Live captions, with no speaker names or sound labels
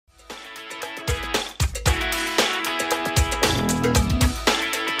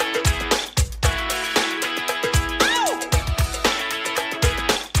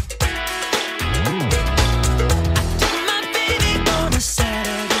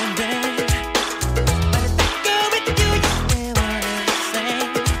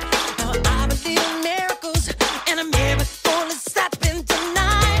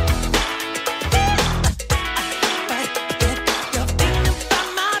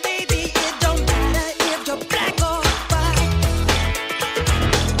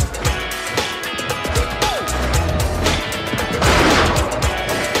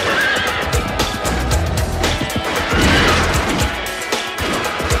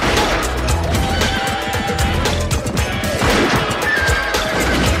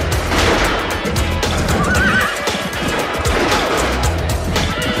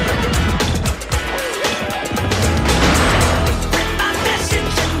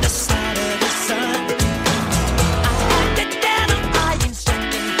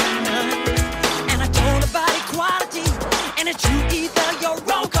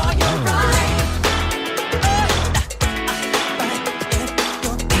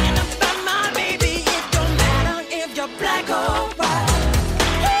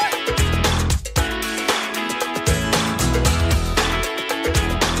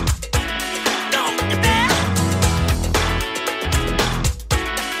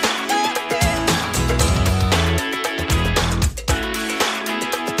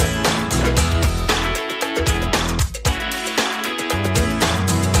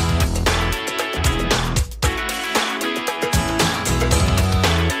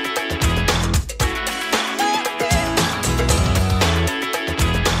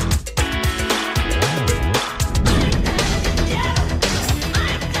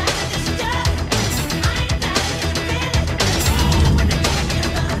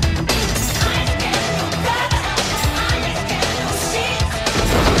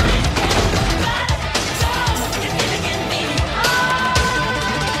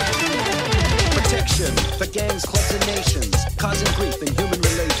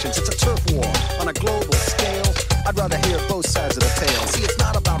nations. It's a turf war on a global scale. I'd rather hear both sides of the tale. See, it's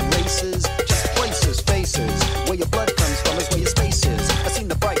not about races, just places, faces. Where your blood comes from is where your space is. I've seen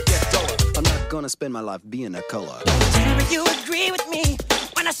the bright get duller. I'm not gonna spend my life being a color. Whenever you agree with me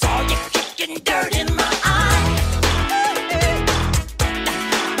when I saw you kicking dirt in my eye.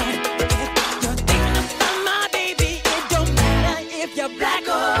 You're thinking about my baby. It don't matter if you're black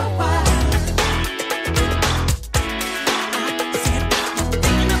or white.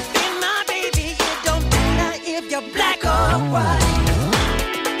 You're black or white.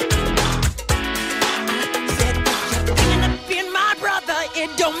 I said you're thinking of being my brother. It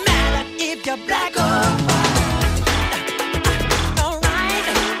don't matter if you're black or white. All right,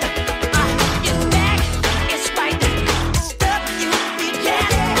 your back is white. Stuff you be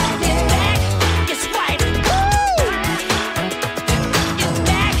glad. Your back is white. Your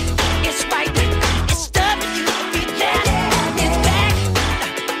back is white. It's stuff you be glad. Your back.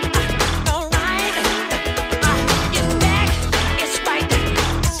 All right.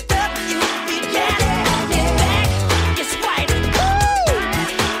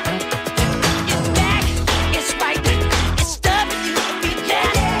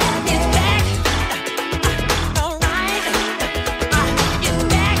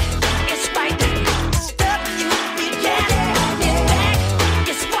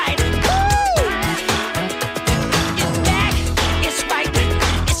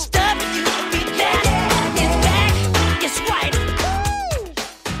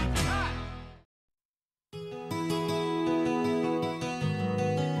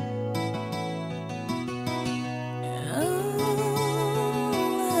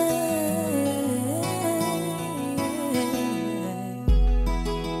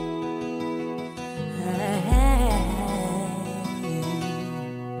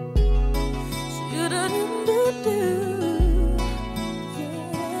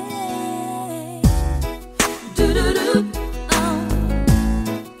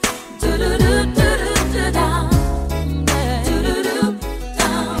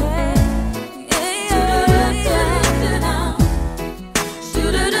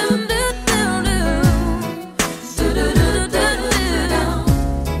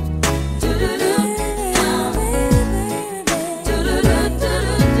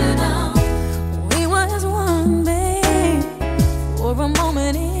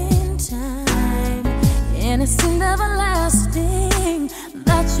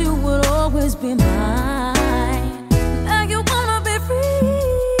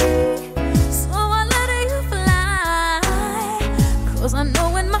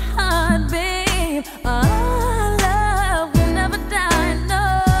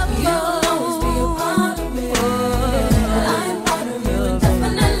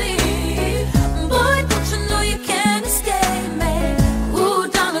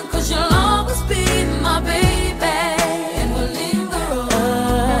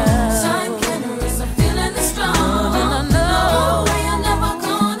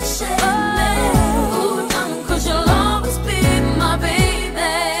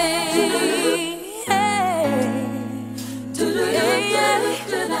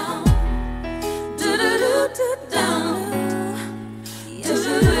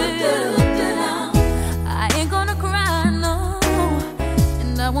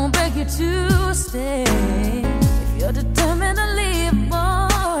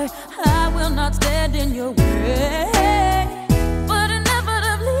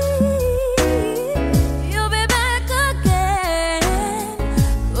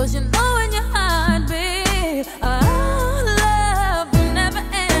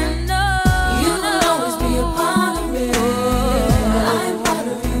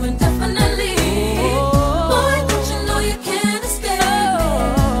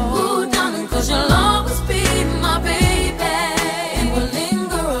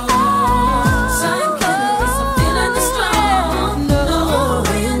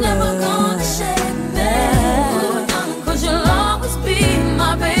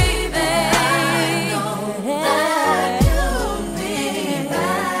 My baby.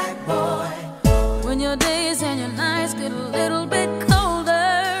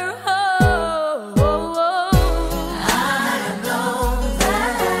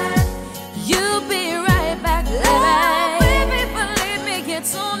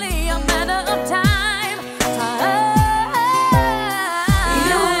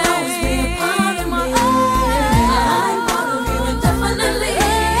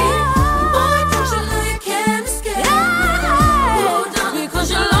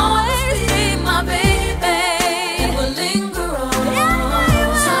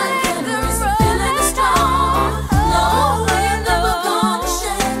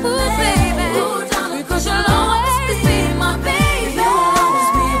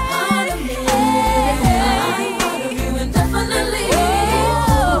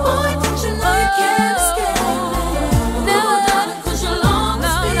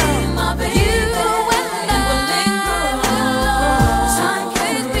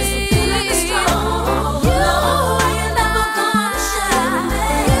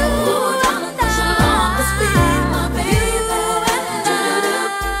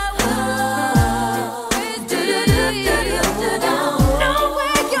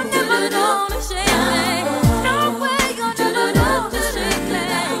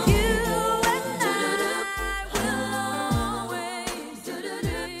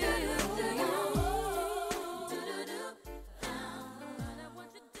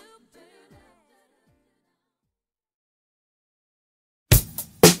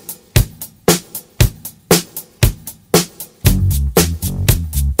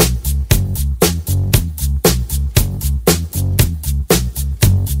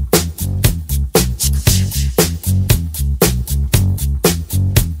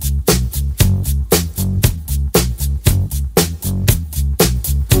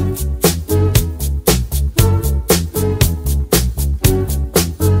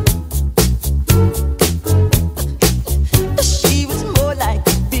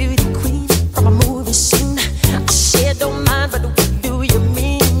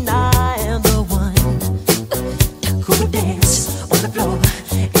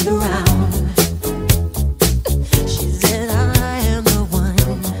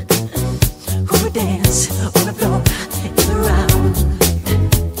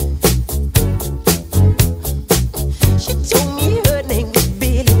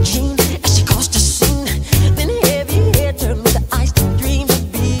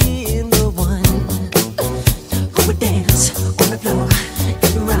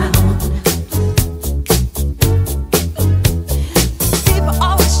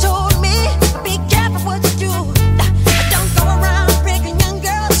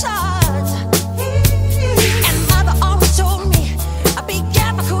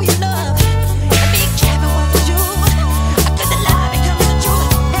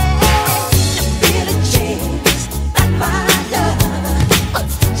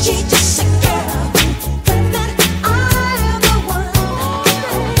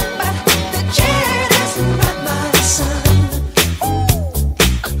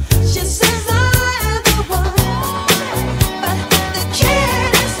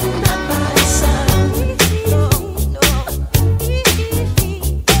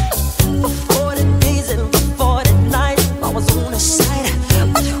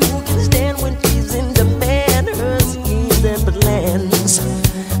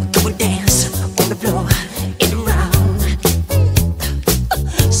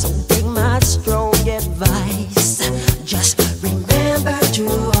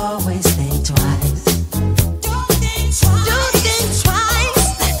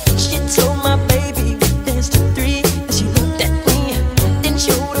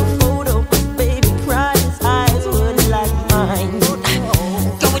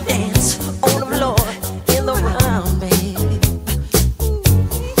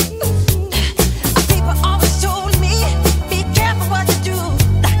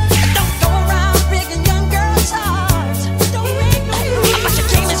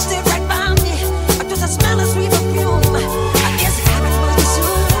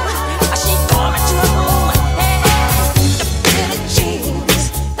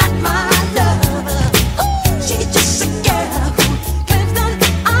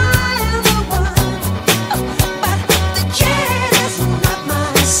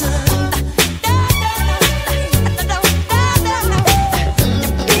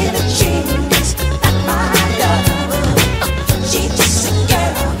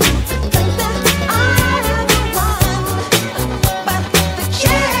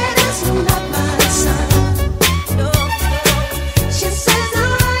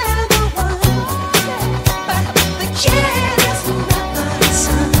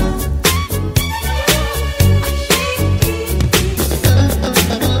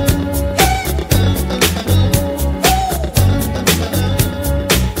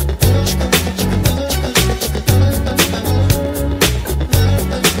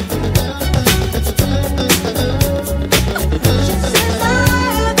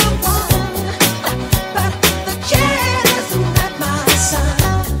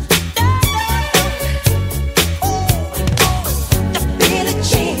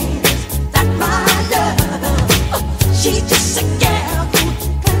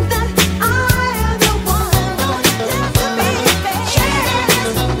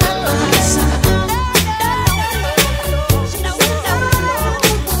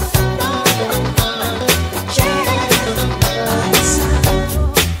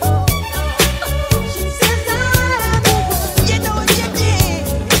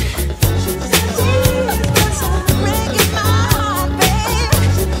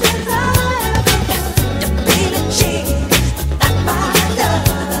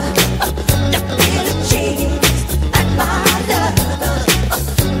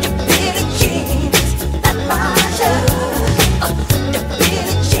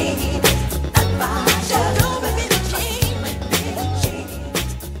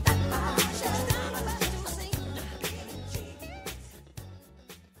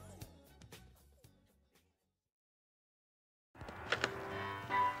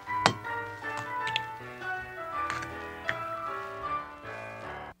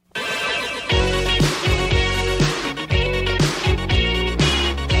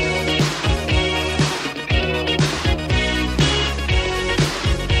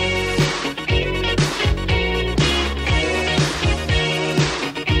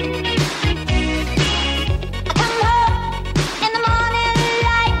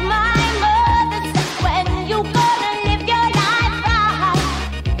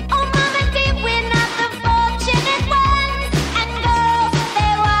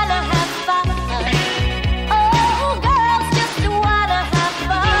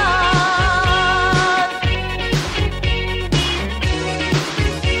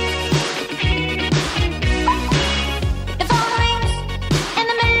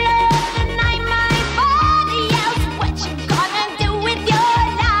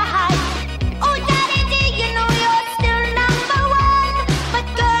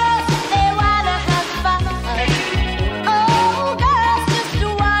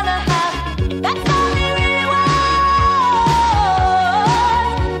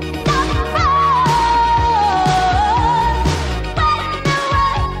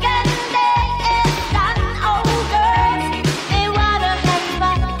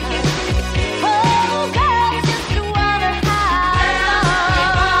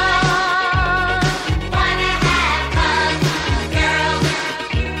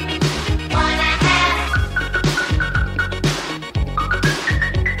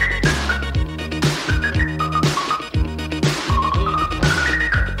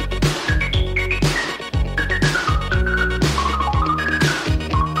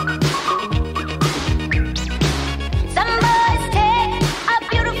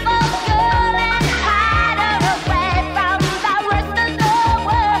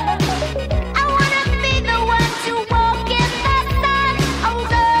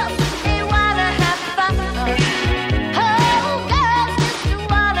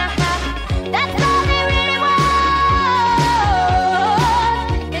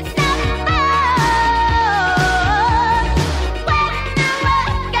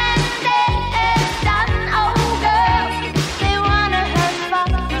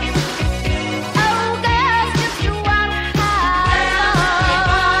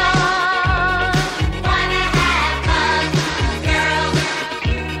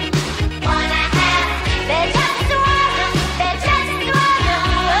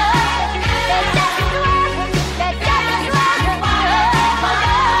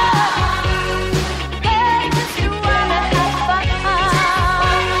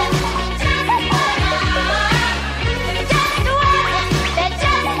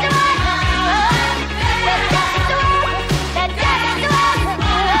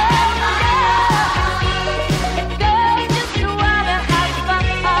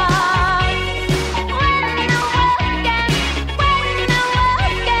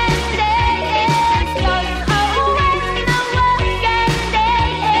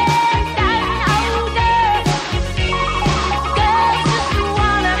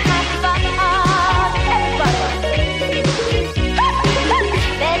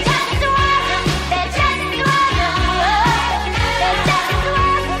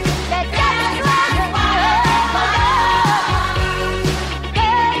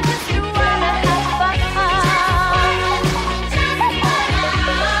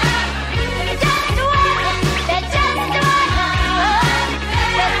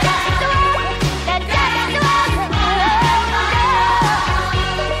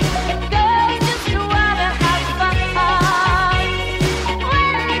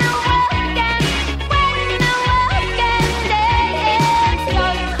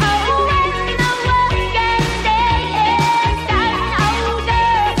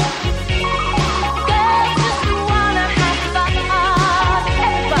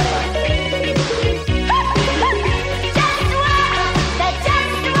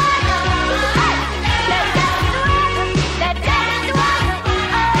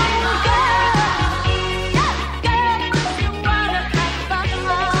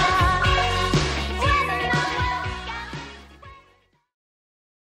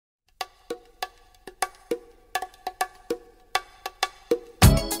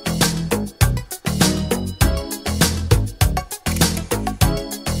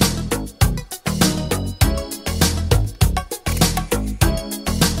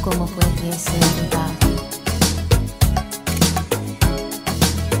 cómo puede ser verdad.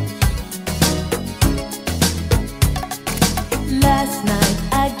 Last night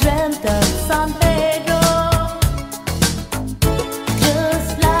I dreamt of San Pedro,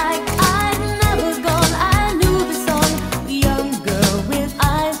 just like I'd never gone. I knew the song, a young girl with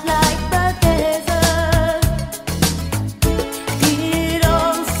eyes like the desert. It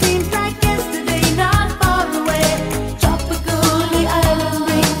all seems like yesterday, not far away. Tropical, the island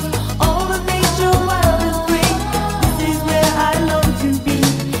breeze, all of nature wild and free. This is where I long to be,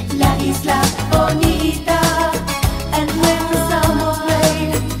 La Isla Bonita. And when the summer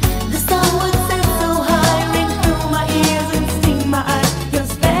played, the sun would set so high, ring through my ears and sting my eyes, your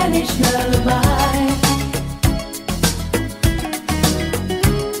Spanish lullaby.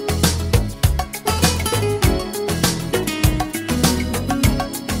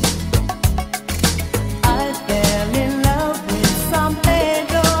 I fell in love with San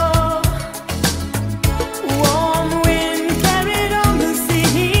Pedro. Warm wind carried on the sea.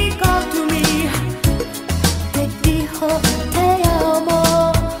 He called to me, te dijo te amo.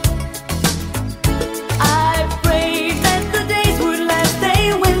 I prayed that the days would last.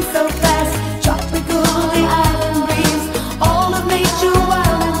 They went so fast. Tropical, the island breeze, all of nature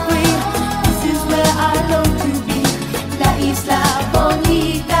wild and free. This is where I long to be, La Isla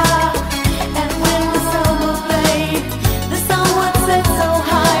Bonita. And when the summer played, the sun would set so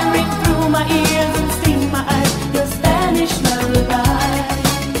high, ring through my ears and sting my eyes, your Spanish lullaby.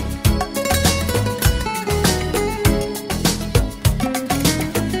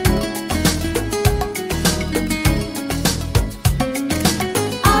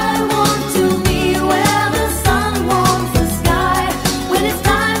 I want to be where the sun warms the sky. When it's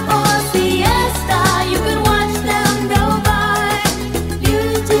time for siesta, you can watch them go by.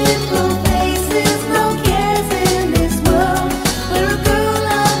 Beautiful faces, no cares in this world, where a girl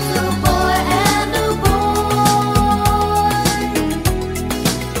loves a boy and a boy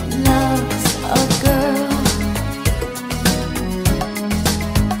loves a girl.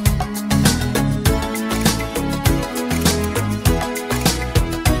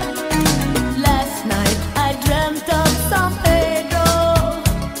 Last night I dreamt of San Pedro.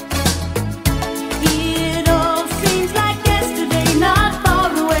 It all seems like yesterday, not far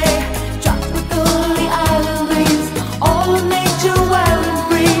away. Tropical, the island breeze, all of nature wild and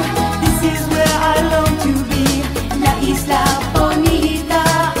free. This is where I long to be, La Isla Bonita.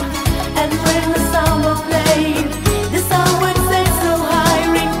 And when the summer played, the sun would set so high,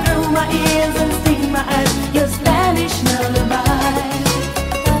 ring through my ears and sting my eyes, your Spanish lullaby.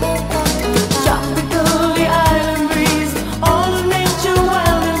 Tropical, the island breeze, all of nature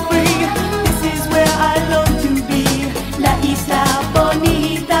wild and free. This is where I long to be, La Isla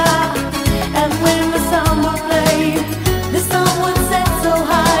Bonita. And when the summer played, the sun would set so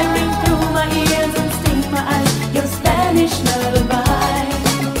high, ring through my ears and sting my eyes, your Spanish lullaby.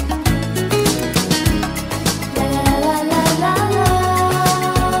 La la la la la.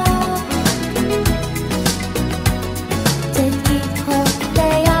 Te dijo te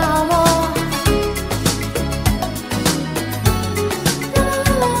amo. La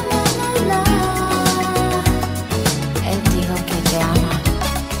la la la la. Él dijo que te ama.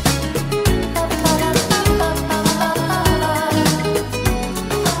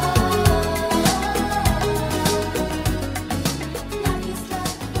 La isla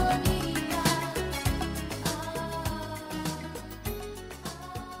bonita.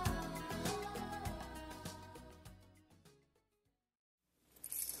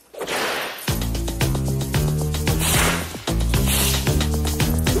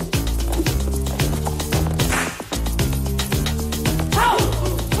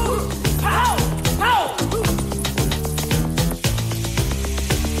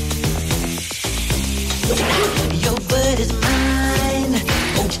 Your word is mine.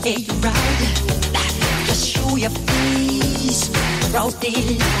 Okay, you're right. Just show your face. Broad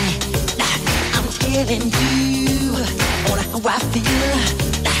daylight. I'm telling you on how I feel.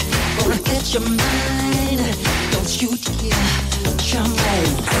 Gonna catch your mind. Don't you dare.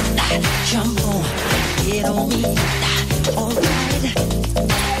 Jump on, get on me. Alright.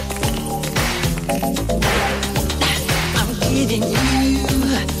 I'm giving you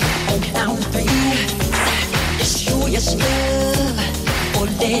on count three. Just show your love or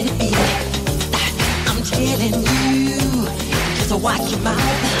let it be. I'm telling you, just watch your mouth.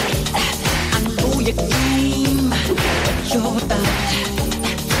 I know your game, what you're about.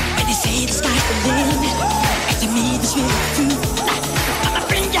 When they say the sky's the limit, and to me this really true. My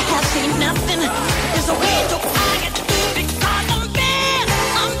friend, you have seen nothing. There's a way to I get through because I'm bad.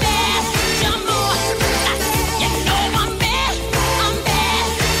 Jump on. You know I'm bad.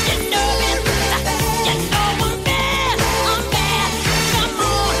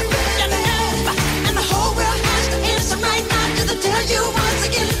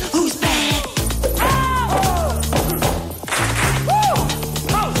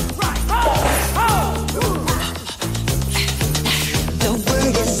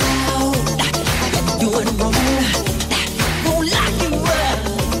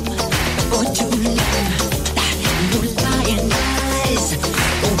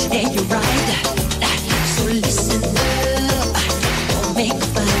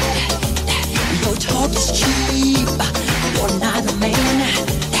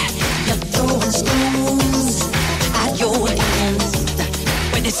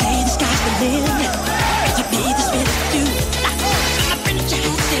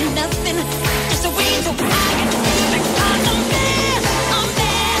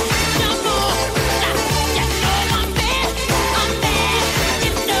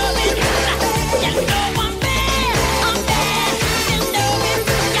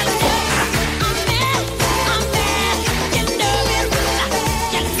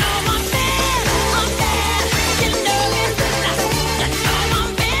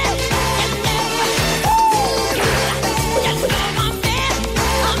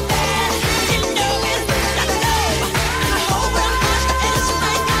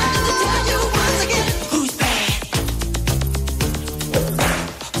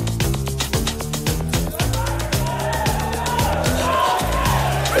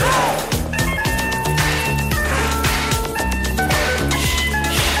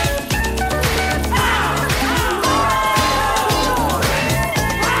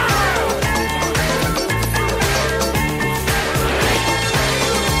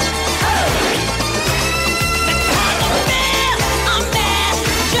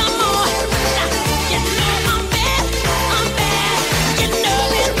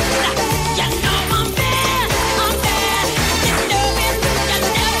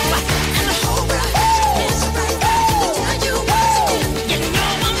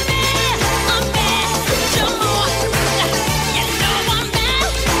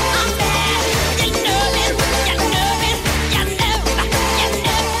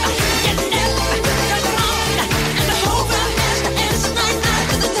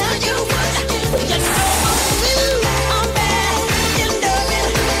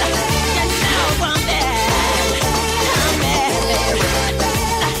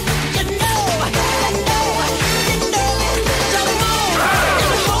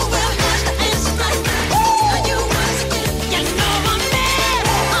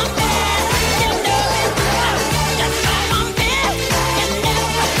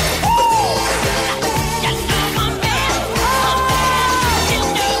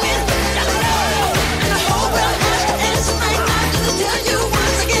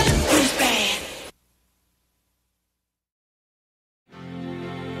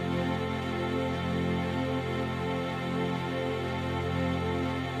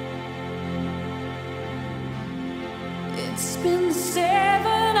 It's been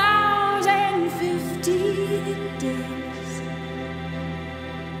 7 hours and 50 days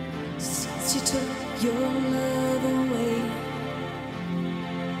since you took your love away.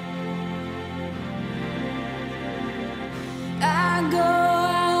 I go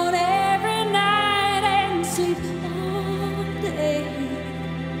out every night and sleep all day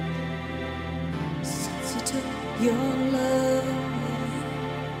since you took your love away.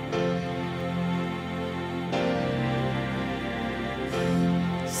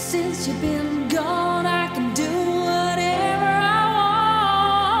 Since you've been gone, I can do whatever I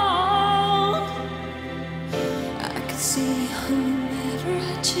want. I can see whomever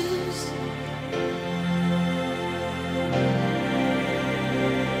I choose.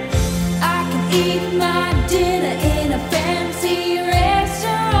 I can eat my dinner in a fancy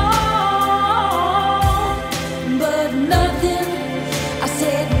restaurant, but nothing, I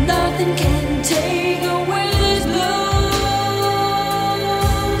said nothing can take away this blues.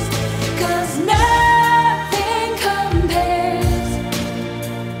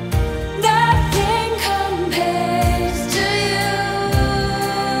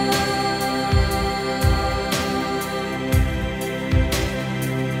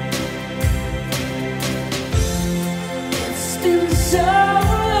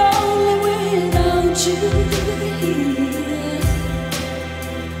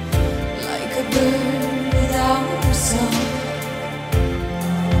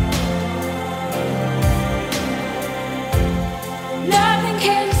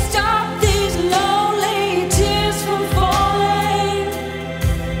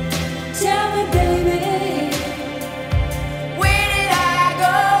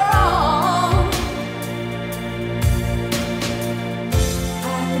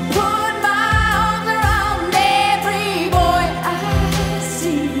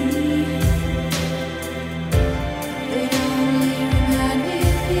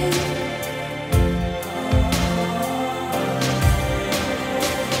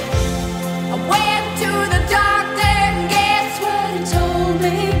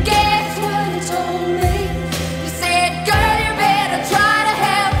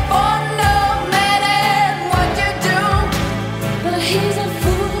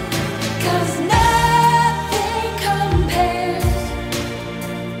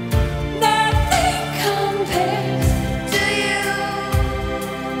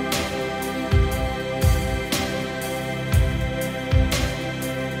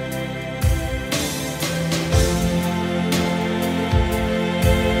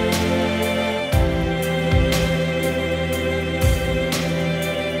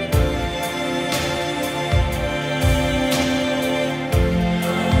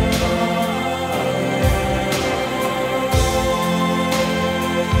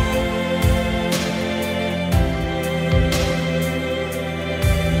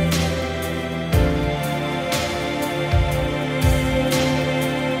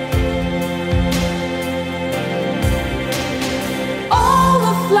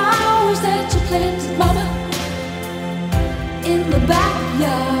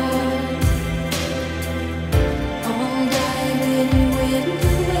 Yeah.